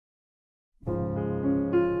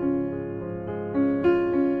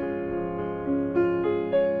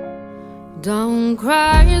Don't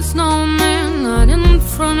cry, snowman, not in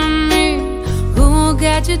front of me. Who'll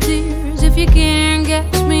get your tears if you can't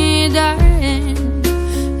catch me, darling?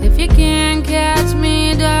 If you can't catch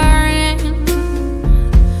me, darling.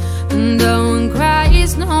 Don't cry,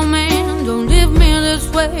 snowman, don't leave me this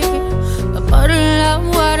way. A bottle of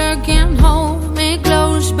water can't hold me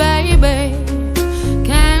close, baby.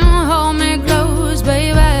 Can't hold me close,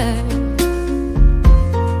 baby.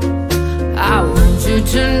 I want you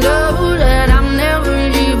to know that I'm never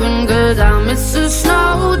leaving, 'cause I miss the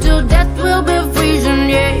snow till death will be freezing.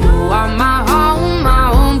 Yeah, you are my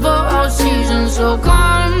home for all seasons. So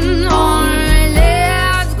come on,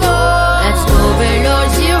 let's go. Let's go below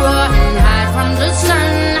zero and hide from the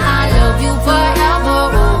sun. I love you forever,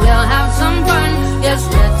 oh, we'll have some fun. Yes,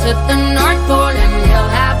 let's hit the North Pole and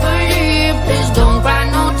live happily. Please don't cry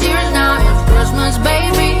no tears now, it's Christmas,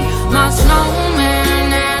 baby. My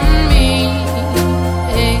snowman and me.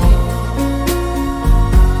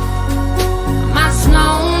 My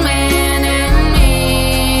snowman and me,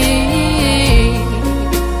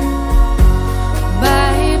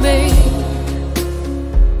 baby.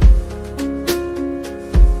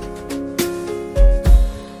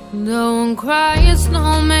 Don't cry,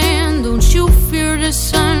 snowman, don't you fear the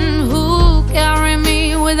sun. Who'll carry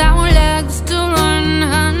me without legs to run,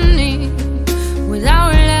 honey?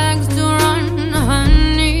 Without legs to run,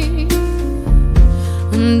 honey.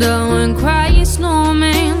 Don't cry,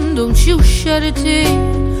 snowman, don't you shed a tear.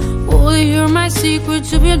 Oh, hear my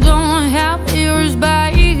secrets if you don't have ears,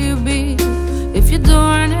 baby. If you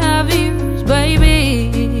don't have ears,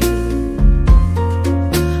 baby.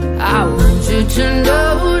 I want you to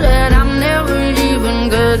know that I'm never leaving,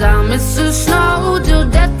 'cause I miss the snow till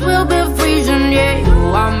death will be freezing. Yeah, you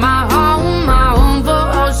are my home for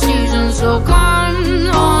all seasons. So come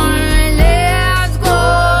on, let's go.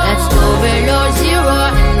 Let's go below zero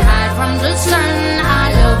and hide from the sun. I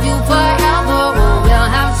love you forever, oh, we'll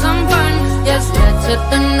have some fun. Yes, let's hit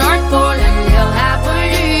the North Pole and live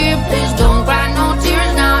happily. Please don't cry no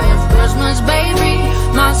tears now, it's Christmas, baby.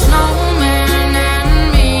 My snowman and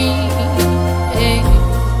me.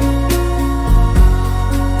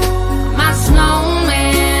 My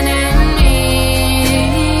snowman and me,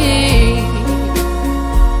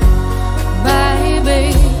 baby.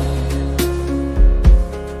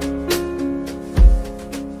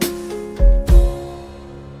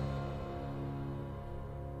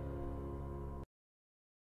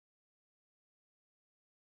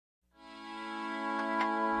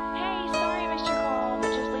 Hey, sorry I missed your call, but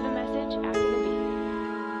just leave a message after the beep.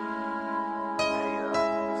 Hey,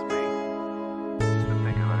 it's me. Just been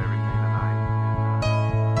thinking about everything tonight.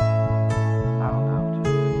 I don't know,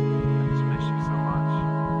 I just miss you so much.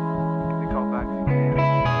 Give me a call back if you can.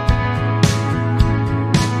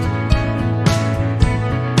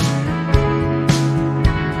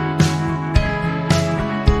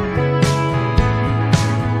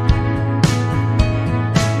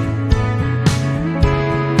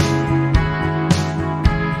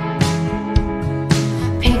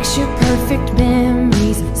 Picture perfect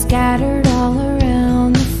memories scattered all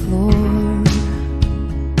around the floor.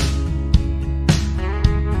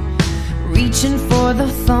 Reaching for the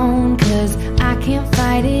phone 'cause I can't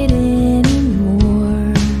fight it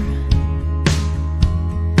anymore.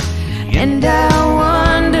 And I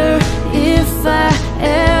wonder if I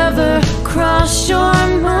ever cross your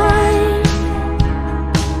mind.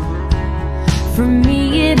 For me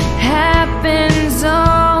it happens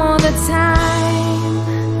all the time.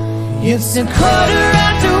 It's a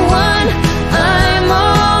 1:15. I'm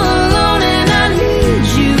all alone and I need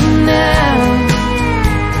you now.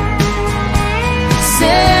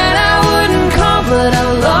 Said I wouldn't call, but I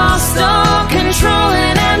lost all control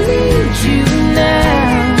and I need you now.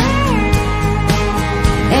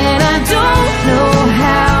 And I don't know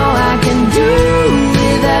how I can do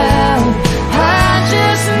without. I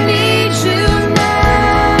just need you now.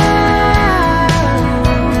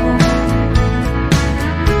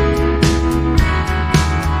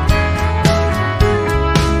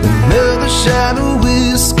 Another shot of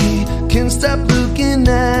whiskey, can't stop looking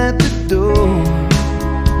at the door.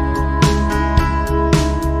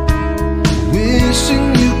 Wishing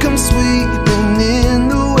you come sweeping in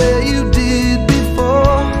the way you did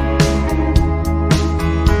before.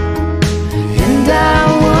 And I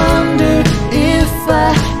wonder if I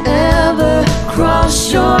ever cross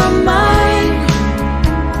your mind.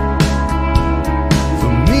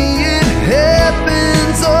 For me it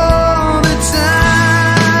happens all the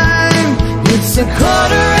time. It's a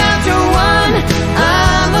 1:15.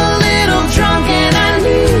 I'm a little drunk and I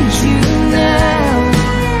need you now.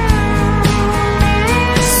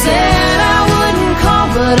 Said I wouldn't call,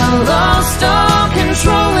 but I'm lost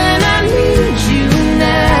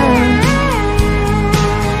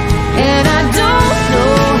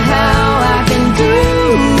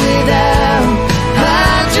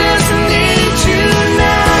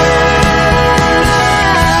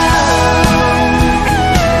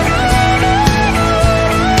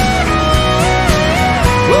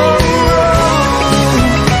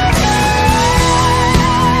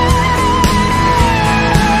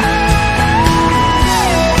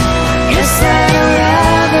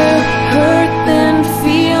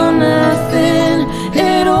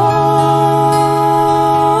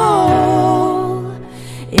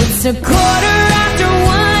It's a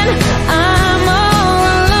 1:15. I'm all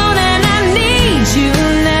alone and I need you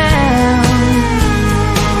now.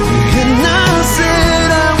 And I said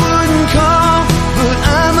I wouldn't call, but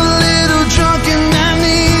I'm a little drunk and I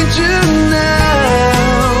need you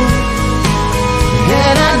now.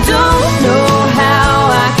 And I don't know how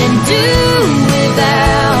I can do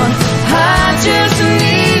without. I just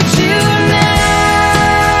need you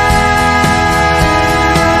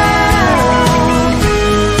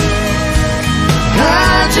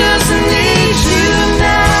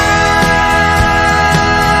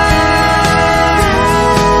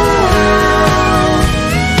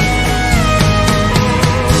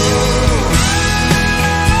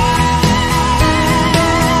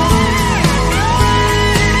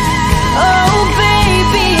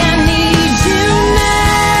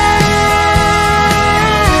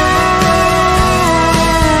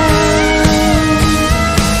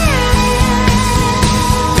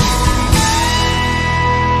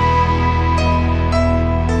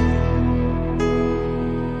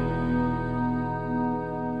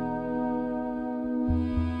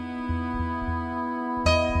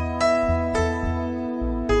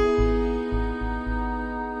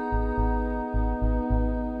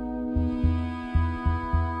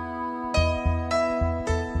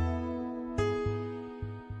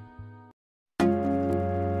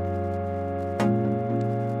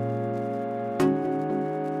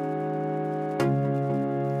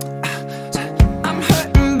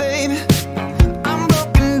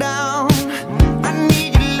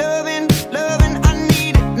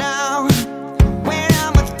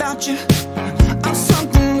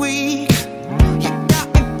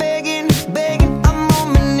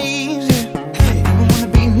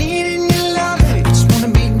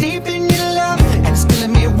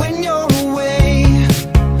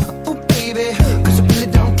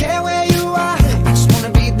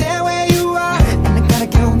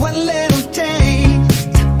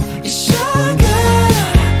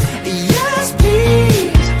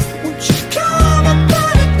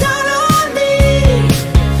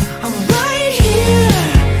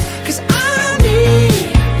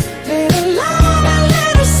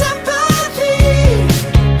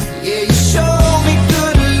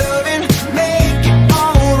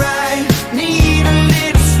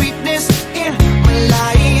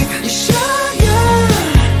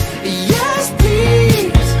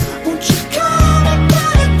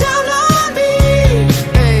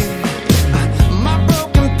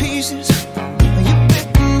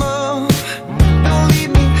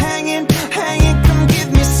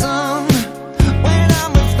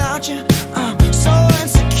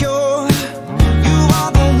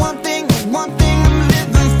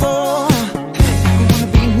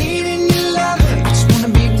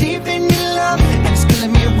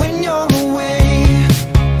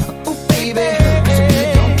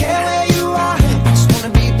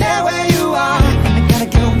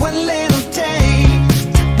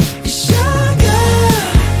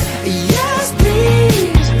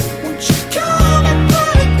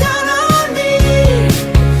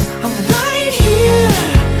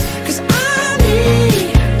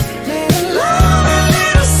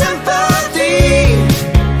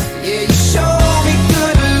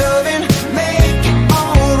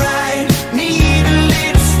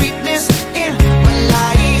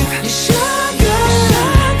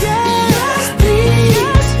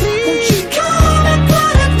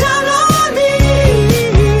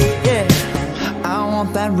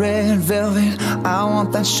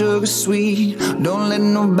sugar sweet. Don't let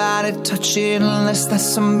nobody touch it unless that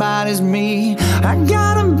somebody's me. I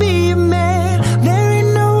gotta be a man, there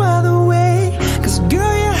ain't no other way. 'Cause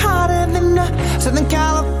girl, you're hotter than a Southern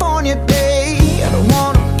California day. I don't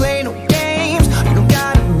wanna play no games, you don't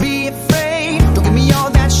gotta be afraid. Don't give me all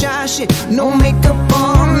that shy shit, no makeup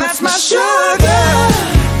on, that's my sugar.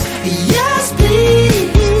 Yes, please.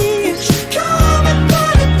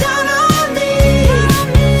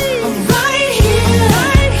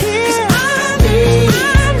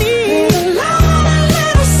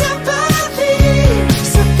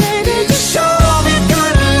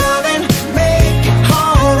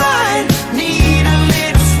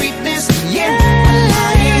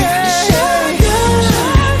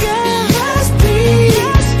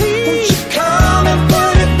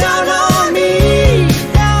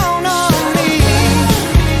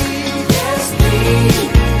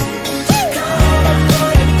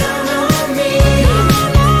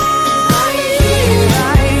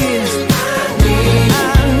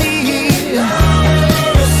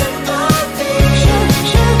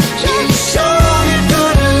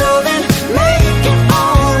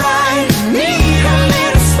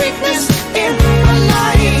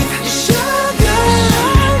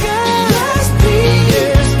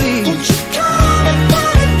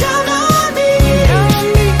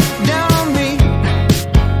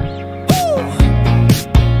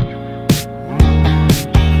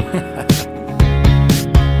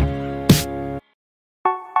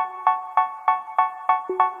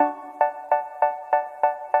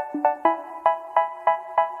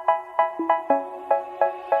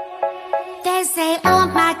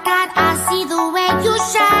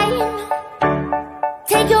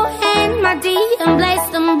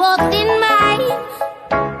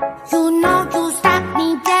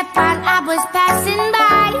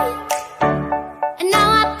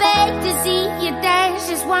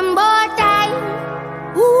 just one more time.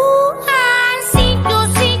 Ooh, I see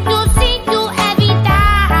you every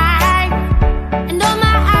time. And oh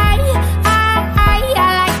my, I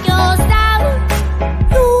like your style.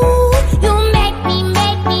 You make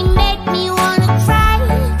me wanna cry.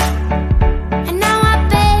 And now I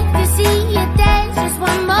beg to see you dance just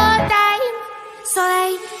one more time. So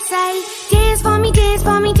they say, dance for me, dance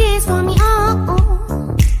for me, dance for me,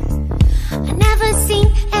 oh. I never seen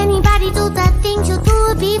anybody do the things you do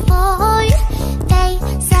before. They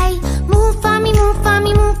say, move for me, move for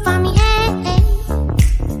me, move for me, eh.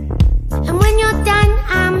 And when you're done,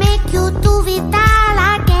 I'll make you do it all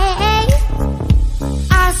again.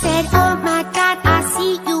 I said, oh my God, I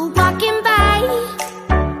see you walking by.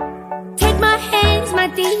 Take my hands, my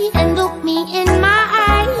dear, and look me in my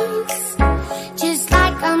eyes. Just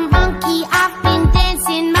like a monkey, I've been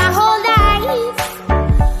dancing my whole life.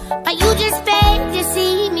 But you just beg to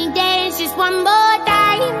see me dance just one more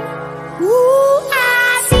time. Ooh,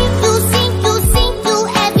 I see you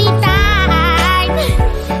every time.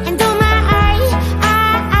 And oh my, I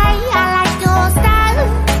like your style.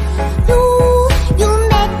 You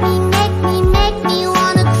make me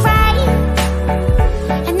wanna cry.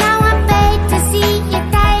 And now I beg to see you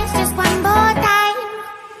dance just one more time.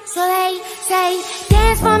 So they say,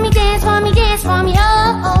 dance for me, dance for me, dance for me, oh.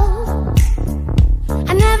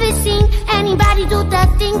 I never seen anybody do the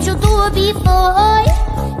things you do before.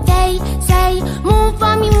 They say, move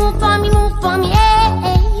for me, move for me, move for me, eh.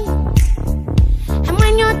 And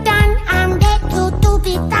when you're done, I'll make you do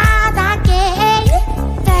it all again.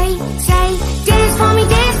 They say, dance for me,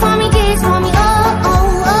 dance for me, dance for me, oh,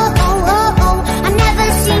 oh, oh, oh, oh, oh. I never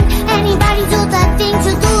seen anybody do the things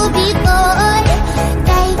you do before.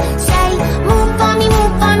 They say, move for me,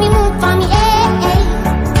 move for me, move for me, eh.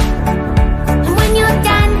 And when you're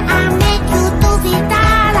done, I'll make you do it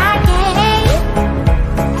all again.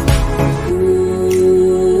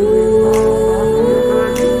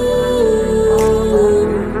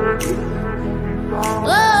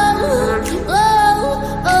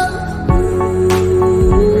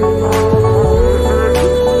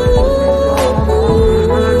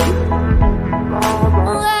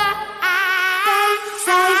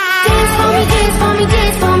 Dance for me,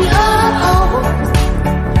 dance for me, oh, oh.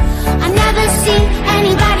 I never seen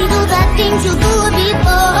anybody do the things you do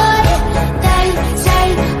before. They say,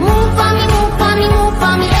 move for me, move for me, move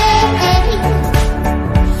for me, eh.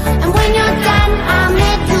 And when you're done, I'll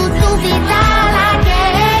make you do it all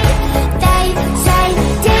again. They say,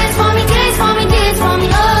 dance for me, dance for me, dance for me,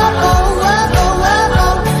 oh, oh, oh, oh, oh,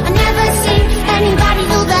 oh. I never seen anybody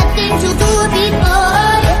do the things you do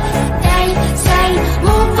before. They say,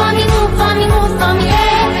 move for me, move for me, move for me, eh.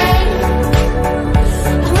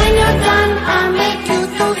 And when you're done, I'll make you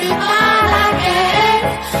do it all again,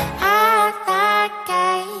 all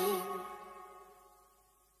again.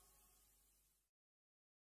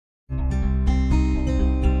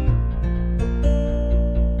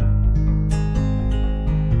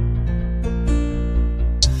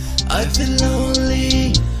 I feel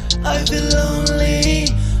lonely, I feel lonely,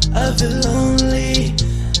 I feel lonely.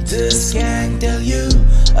 Just can't tell you.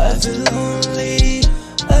 I feel lonely,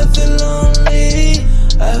 I feel lonely,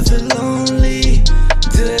 I feel lonely.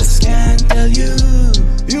 Just can't tell you.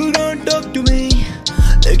 You don't talk to me,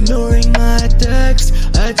 ignoring my text.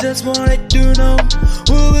 I just wanted to know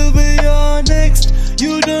who will be your next.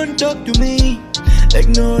 You don't talk to me,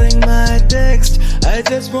 ignoring my text. I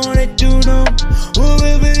just wanted to know who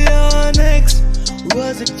will be your next.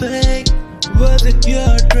 Was it fake? Was it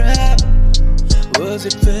your trap? Was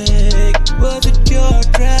it fake? Was it your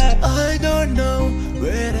trap? I don't know.